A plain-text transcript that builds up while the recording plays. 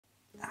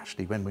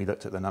Actually, when we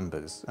looked at the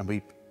numbers, and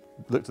we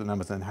looked at the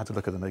numbers and had to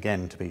look at them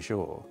again to be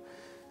sure,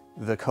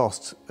 the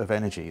cost of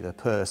energy, the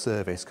per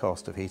service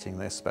cost of heating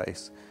this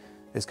space,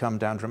 has come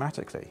down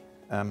dramatically.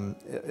 On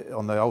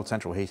the old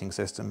central heating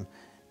system,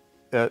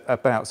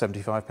 about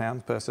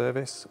 £75 per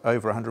service,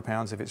 over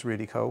 £100 if it's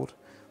really cold.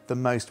 The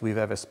most we've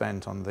ever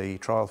spent on the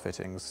trial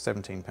fittings,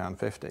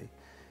 £17.50,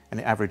 and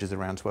it averages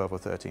around £12 or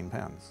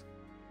 £13.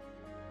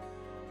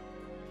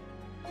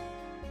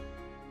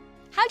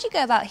 How do you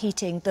go about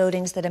heating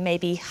buildings that are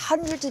maybe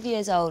hundreds of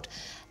years old,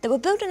 that were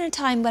built in a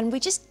time when we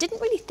just didn't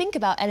really think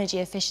about energy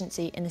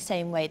efficiency in the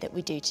same way that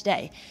we do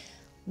today?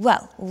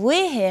 Well,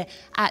 we're here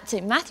at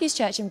St Matthew's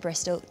Church in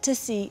Bristol to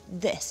see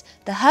this,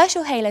 the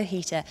Herschel Halo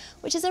heater,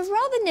 which is a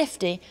rather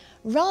nifty,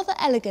 rather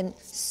elegant,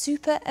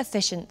 super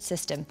efficient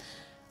system.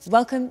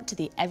 Welcome to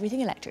the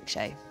Everything Electric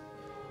Show.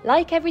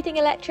 Like Everything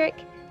Electric,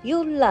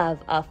 you'll love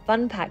our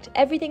fun-packed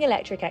Everything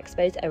Electric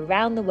expos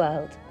around the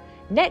world.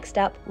 Next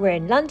up, we're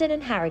in London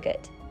and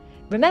Harrogate.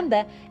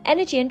 Remember,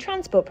 energy and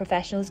transport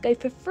professionals go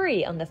for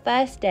free on the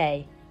first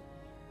day.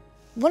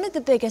 One of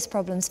the biggest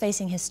problems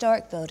facing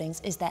historic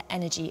buildings is their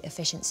energy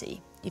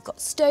efficiency. You've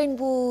got stone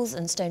walls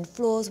and stone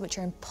floors which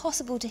are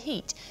impossible to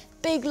heat,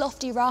 big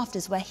lofty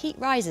rafters where heat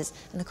rises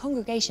and the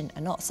congregation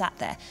are not sat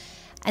there.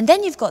 And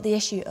then you've got the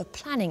issue of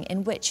planning,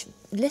 in which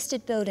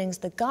listed buildings,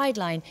 the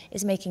guideline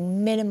is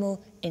making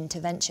minimal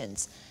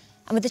interventions.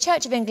 And with the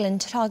Church of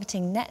England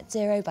targeting net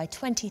zero by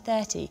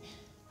 2030,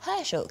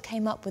 Herschel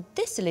came up with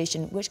this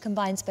solution which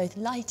combines both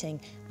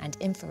lighting and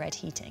infrared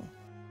heating.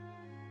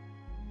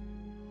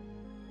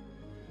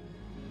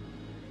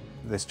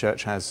 This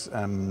church has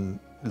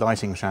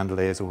lighting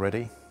chandeliers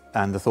already,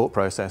 and the thought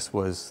process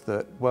was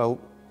that, well,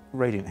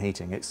 radiant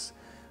heating, it's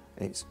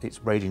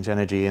radiant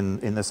energy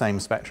in the same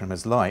spectrum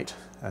as light,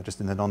 just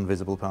in the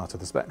non-visible part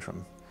of the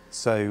spectrum.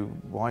 So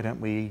why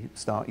don't we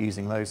start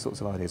using those sorts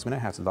of ideas? We know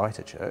how to light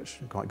a church,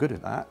 we're quite good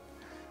at that.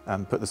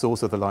 Put the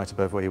source of the light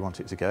above where you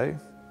want it to go,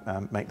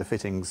 make the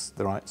fittings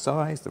the right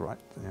size, the right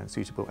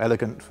suitable,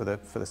 elegant for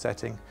the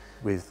setting.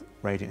 With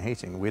radiant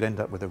heating, we'd end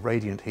up with a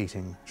radiant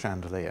heating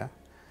chandelier.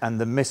 And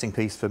the missing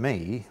piece for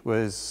me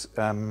was,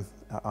 I'm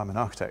an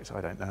architect, I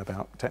don't know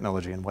about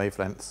technology and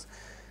wavelengths,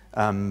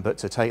 but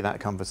to take that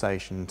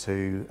conversation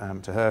to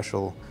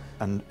Herschel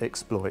and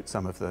exploit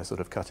some of the sort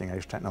of cutting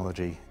edge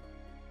technology.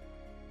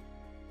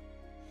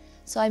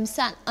 So I'm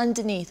sat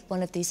underneath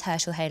one of these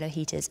Herschel Halo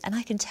heaters, and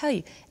I can tell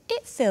you,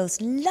 it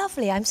feels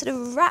lovely. I'm sort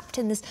of wrapped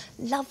in this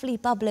lovely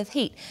bubble of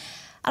heat.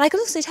 And I can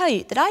also tell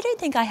you that I don't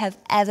think I have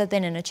ever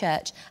been in a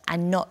church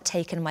and not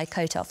taken my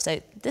coat off. So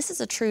this is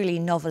a truly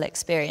novel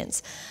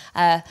experience.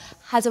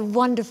 Has a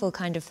wonderful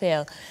kind of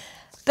feel.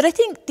 But I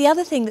think the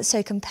other thing that's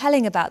so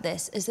compelling about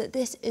this is that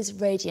this is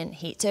radiant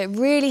heat. So it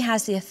really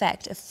has the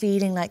effect of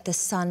feeling like the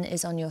sun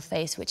is on your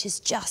face, which is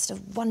just a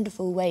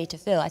wonderful way to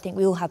feel. I think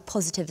we all have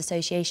positive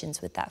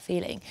associations with that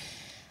feeling.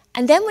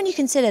 And then when you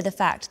consider the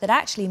fact that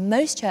actually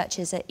most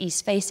churches are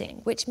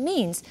east-facing, which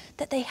means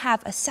that they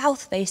have a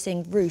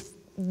south-facing roof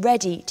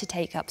ready to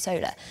take up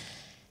solar.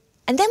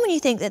 And then when you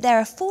think that there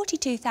are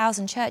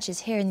 42,000 churches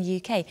here in the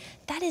UK,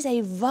 that is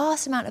a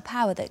vast amount of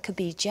power that could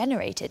be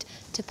generated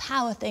to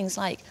power things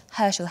like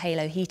Herschel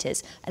Halo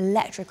heaters,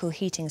 electrical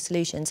heating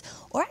solutions,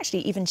 or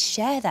actually even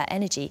share that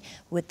energy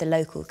with the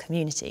local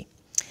community.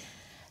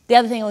 The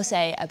other thing I'll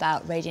say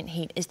about radiant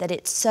heat is that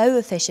it's so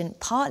efficient,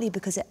 partly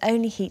because it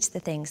only heats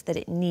the things that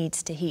it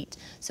needs to heat.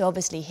 So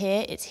obviously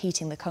here it's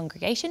heating the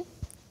congregation,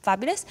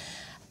 fabulous.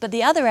 But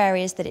the other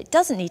areas that it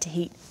doesn't need to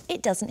heat,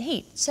 it doesn't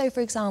heat. So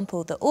for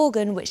example, the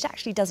organ, which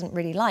actually doesn't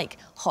really like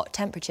hot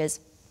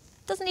temperatures,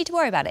 doesn't need to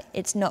worry about it.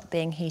 It's not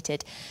being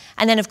heated.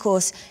 And then of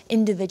course,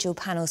 individual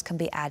panels can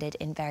be added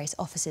in various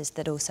offices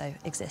that also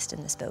exist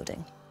in this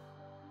building.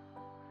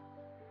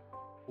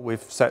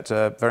 We've set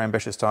a very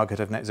ambitious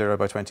target of net zero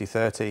by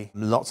 2030.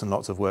 Lots and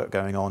lots of work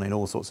going on in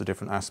all sorts of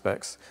different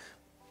aspects.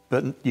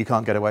 But you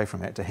can't get away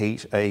from it. To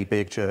heat a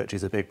big church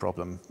is a big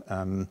problem.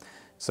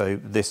 So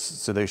this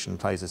solution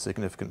plays a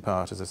significant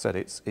part. As I said,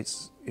 it's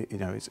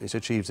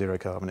achieved zero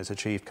carbon, it's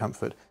achieved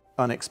comfort.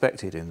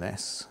 Unexpected in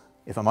this.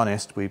 If I'm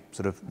honest, we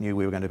sort of knew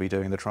we were going to be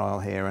doing the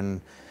trial here,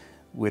 and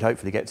we'd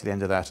hopefully get to the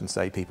end of that and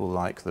say people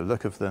like the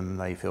look of them,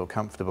 they feel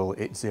comfortable,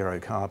 it's zero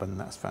carbon,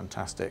 that's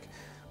fantastic.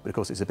 But of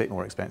course it's a bit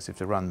more expensive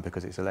to run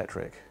because it's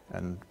electric,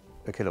 and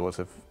a kilowatt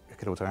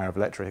hour of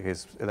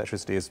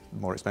electricity is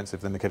more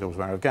expensive than a kilowatt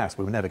hour of gas.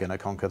 We were never going to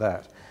conquer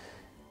that.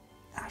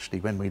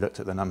 Actually, when we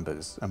looked at the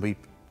numbers, and we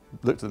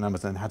looked at the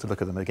numbers and had to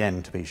look at them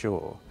again to be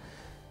sure,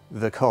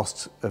 the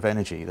cost of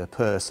energy, the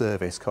per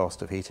service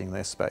cost of heating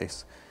this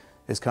space,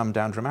 has come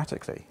down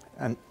dramatically.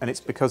 And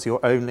it's because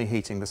you're only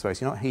heating the space.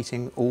 You're not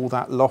heating all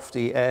that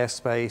lofty air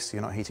space,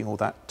 you're not heating all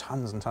that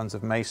tons and tons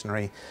of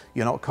masonry,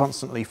 you're not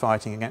constantly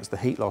fighting against the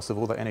heat loss of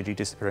all that energy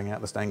disappearing out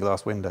the stained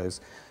glass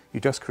windows. You're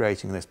just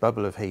creating this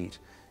bubble of heat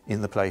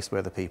in the place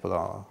where the people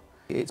are.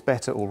 It's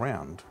better all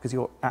round because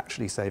you're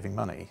actually saving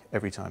money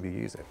every time you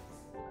use it.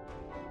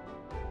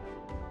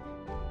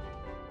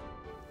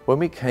 When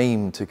we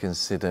came to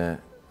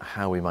consider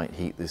how we might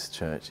heat this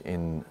church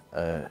in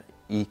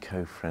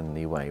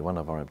eco-friendly way. One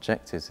of our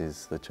objectives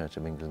is the Church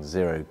of England's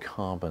zero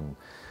carbon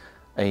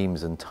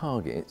aims and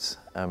targets.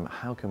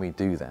 How can we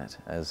do that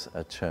as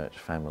a church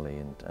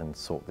family and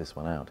sort this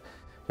one out?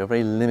 You're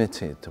very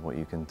limited to what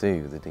you can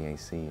do. The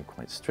DAC are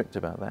quite strict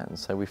about that, and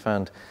so we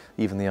found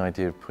even the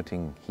idea of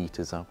putting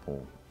heaters up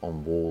or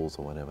on walls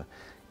or whatever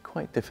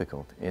quite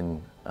difficult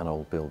in an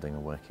old building or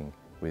working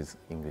with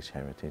English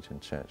heritage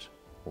and church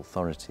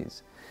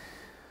authorities.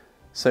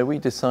 So we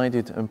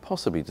decided, and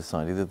possibly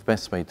decided, that the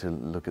best way to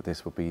look at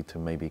this would be to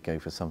maybe go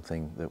for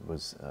something that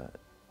was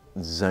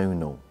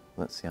zonal.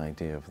 That's the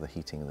idea of the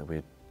heating that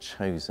we'd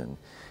chosen.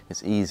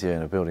 It's easier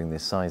in a building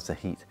this size to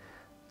heat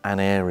an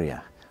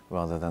area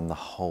rather than the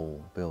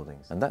whole building.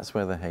 And that's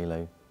where the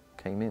halo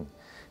came in.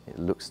 It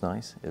looks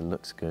nice, it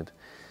looks good.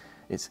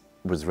 It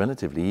was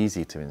relatively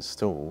easy to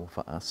install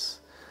for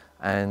us,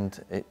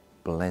 and it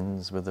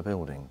blends with the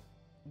building.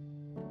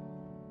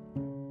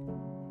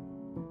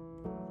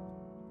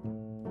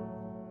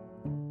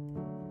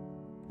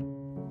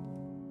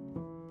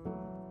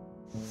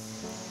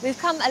 We've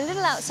come a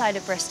little outside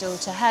of Bristol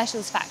to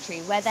Herschel's factory,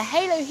 where the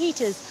halo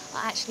heaters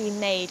are actually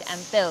made and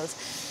built.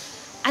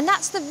 And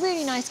that's the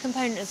really nice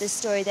component of this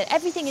story, that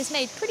everything is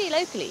made pretty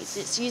locally.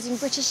 It's using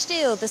British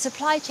steel, the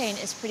supply chain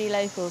is pretty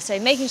local, so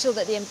making sure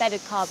that the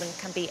embedded carbon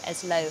can be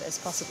as low as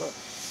possible.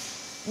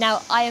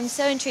 Now, I am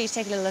so intrigued to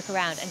take a little look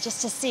around and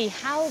just to see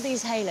how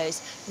these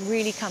halos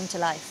really come to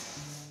life.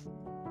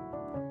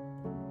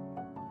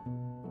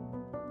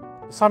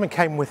 Simon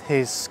came with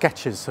his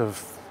sketches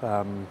of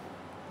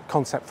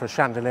concept for a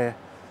chandelier,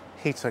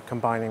 heater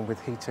combining with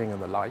heating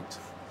and the light.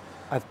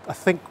 I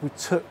think we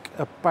took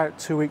about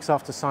 2 weeks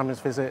after Simon's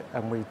visit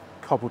and we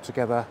cobbled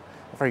together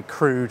a very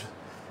crude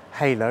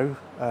halo.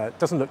 It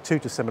doesn't look too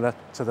dissimilar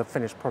to the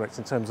finished product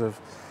in terms of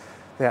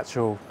the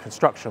actual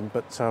construction,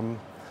 but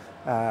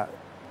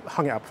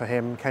hung it up for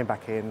him, came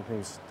back in, he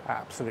was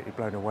absolutely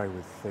blown away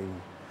with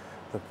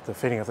the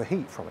feeling of the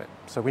heat from it.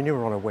 So we knew we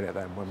were on a winner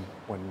then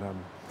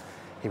when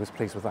he was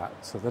pleased with that.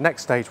 So the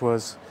next stage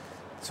was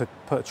to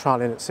put a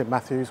trial in at St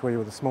Matthew's, where you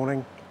were this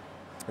morning.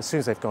 As soon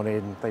as they've gone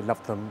in, they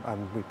loved them,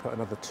 and we put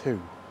another 2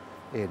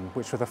 in,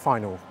 which were the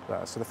final.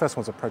 So the first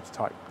one's a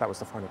prototype, that was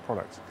the final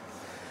product.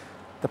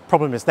 The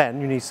problem is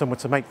then you need someone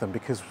to make them,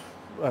 because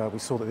we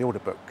saw that the order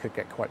book could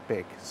get quite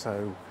big.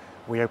 So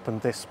we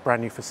opened this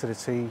brand new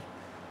facility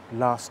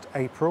last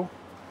April.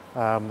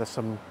 There's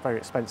some very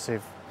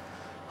expensive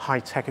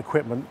high-tech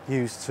equipment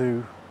used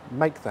to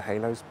make the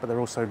halos, but they're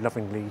also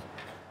lovingly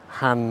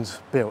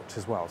hand-built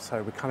as well.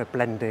 So we're kind of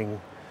blending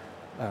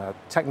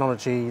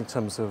technology in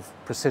terms of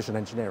precision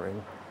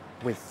engineering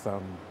with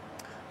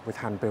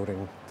hand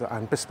building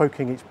and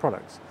bespoking each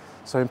product.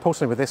 So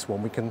importantly with this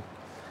one, we can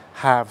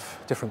have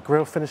different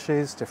grille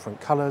finishes, different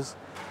colours,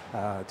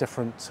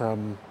 different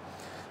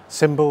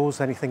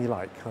symbols, anything you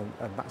like,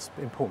 and that's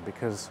important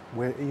because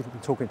we're even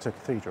talking to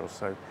cathedrals,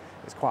 so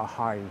it's quite a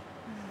high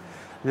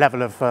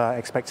level of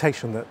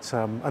expectation that,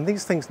 and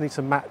these things need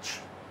to match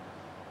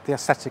the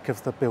aesthetic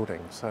of the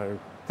building. So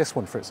this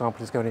one, for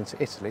example, is going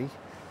into Italy.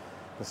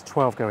 There's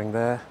 12 going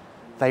there.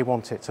 They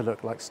want it to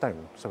look like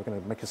stone, so we're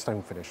going to make a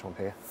stone finish on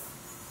here.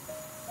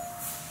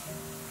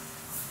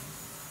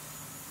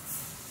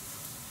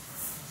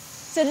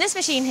 So in this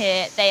machine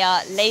here, they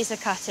are laser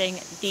cutting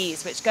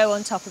these, which go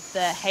on top of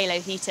the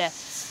halo heater.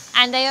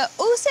 And they are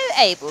also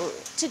able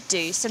to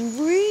do some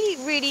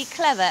really, really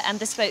clever and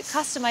bespoke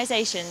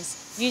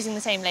customizations using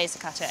the same laser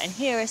cutter. And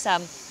here are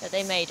some that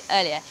they made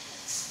earlier.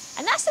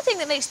 And that's the thing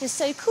that makes this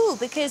so cool,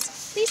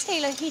 because these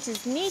halo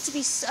heaters need to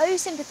be so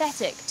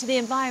sympathetic to the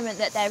environment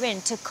that they're in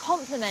to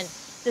complement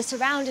the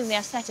surrounding, the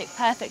aesthetic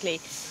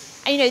perfectly.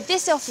 And you know,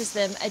 this offers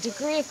them a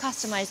degree of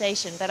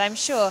customization that I'm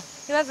sure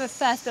whoever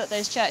first built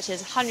those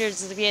churches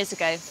hundreds of years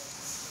ago,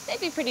 they'd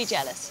be pretty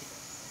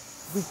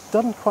jealous. We've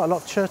done quite a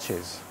lot of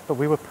churches, but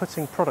we were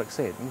putting products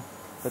in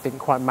that didn't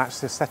quite match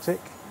the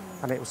aesthetic,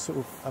 and it was sort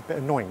of a bit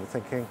annoying,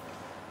 thinking,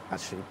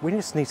 actually, we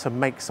just need to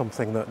make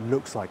something that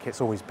looks like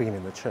it's always been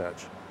in the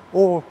church.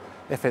 Or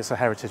if it's a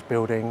heritage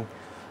building,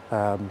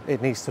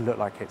 it needs to look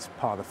like it's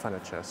part of the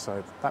furniture.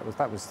 So that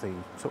was the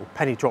sort of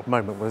penny drop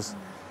moment, was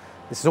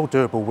this is all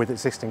doable with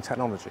existing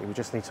technology. We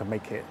just need to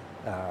make it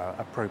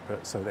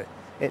appropriate so that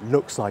it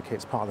looks like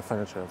it's part of the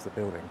furniture of the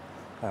building.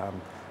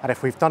 And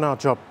if we've done our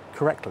job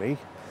correctly,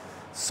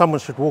 someone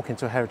should walk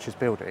into a heritage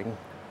building,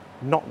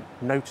 not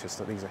notice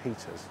that these are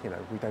heaters. You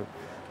know, we don't.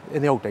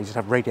 In the old days, you'd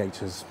have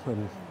radiators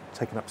and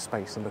taking up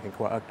space and looking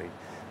quite ugly.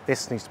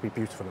 This needs to be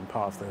beautiful and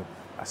part of the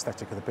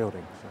aesthetic of the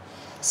building.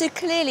 So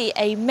clearly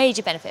a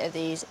major benefit of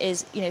these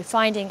is, you know,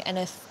 finding an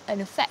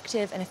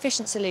effective and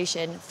efficient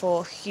solution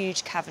for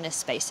huge cavernous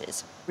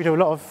spaces. We do a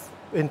lot of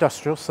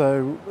industrial,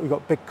 so we've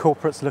got big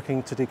corporates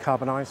looking to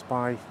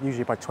decarbonise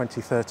usually by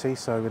 2030,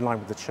 so in line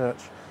with the church,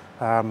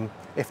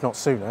 if not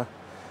sooner.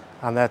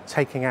 And they're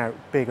taking out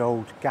big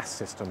old gas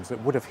systems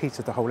that would have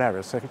heated the whole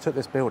area. So if you took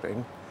this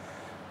building,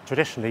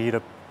 traditionally you'd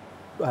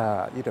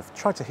have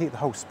tried to heat the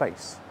whole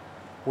space,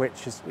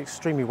 which is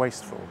extremely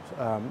wasteful,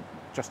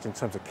 just in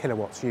terms of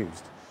kilowatts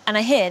used. And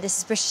I hear this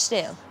is British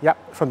steel. Yeah,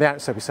 from the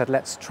outset we said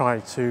let's try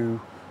to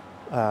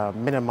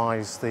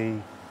minimise the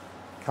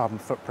carbon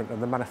footprint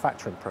and the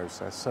manufacturing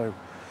process. So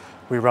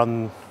we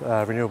run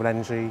renewable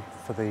energy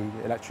for the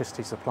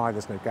electricity supply.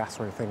 There's no gas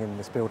or anything in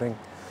this building.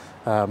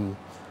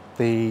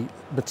 The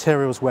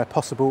materials, where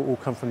possible, all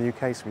come from the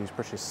UK, so we use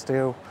British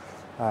steel.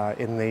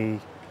 In the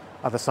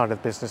other side of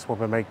the business, when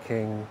we're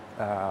making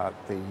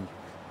the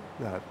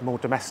more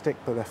domestic,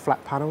 but they're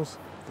flat panels,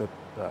 the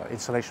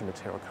insulation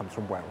material comes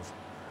from Wales,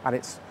 and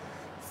it's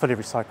fully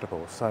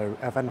recyclable. So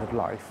at end of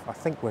life, I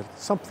think we're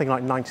something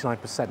like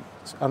 99%,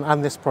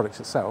 and this product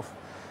itself,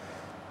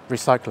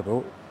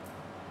 recyclable.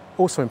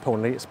 Also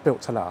importantly, it's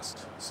built to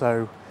last.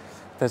 So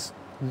there's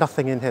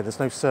nothing in here, there's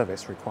no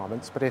service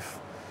requirements, but if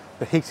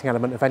the heating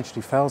element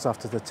eventually fails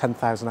after the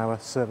 10,000 hour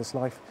service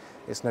life,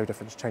 it's no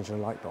different to changing a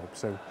light bulb.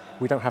 So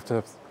we don't have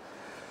to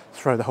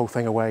throw the whole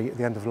thing away at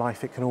the end of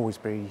life. It can always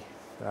be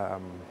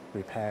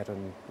repaired,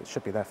 and it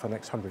should be there for the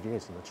next 100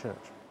 years in the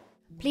church.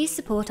 Please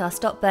support our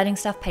Stop Burning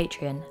Stuff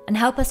Patreon and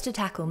help us to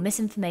tackle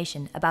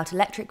misinformation about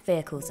electric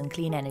vehicles and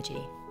clean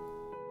energy.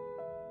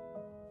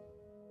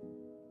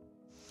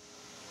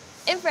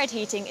 Infrared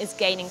heating is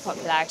gaining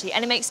popularity,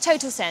 and it makes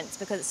total sense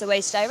because it's a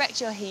way to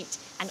direct your heat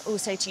and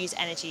also to use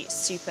energy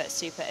super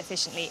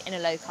efficiently in a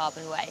low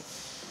carbon way.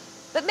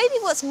 But maybe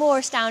what's more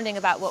astounding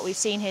about what we've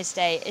seen here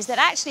today is that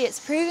actually it's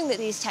proving that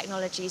these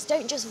technologies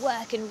don't just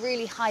work in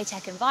really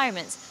high-tech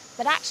environments,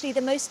 but actually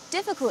the most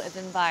difficult of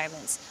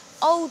environments.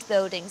 Old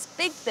buildings,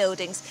 big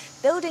buildings,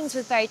 buildings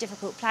with very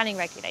difficult planning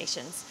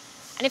regulations.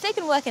 And if they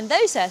can work in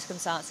those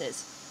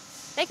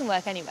circumstances, they can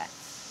work anywhere.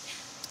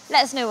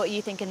 Let us know what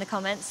you think in the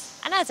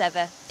comments, and as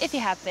ever, if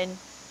you have been,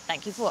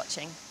 thank you for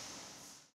watching.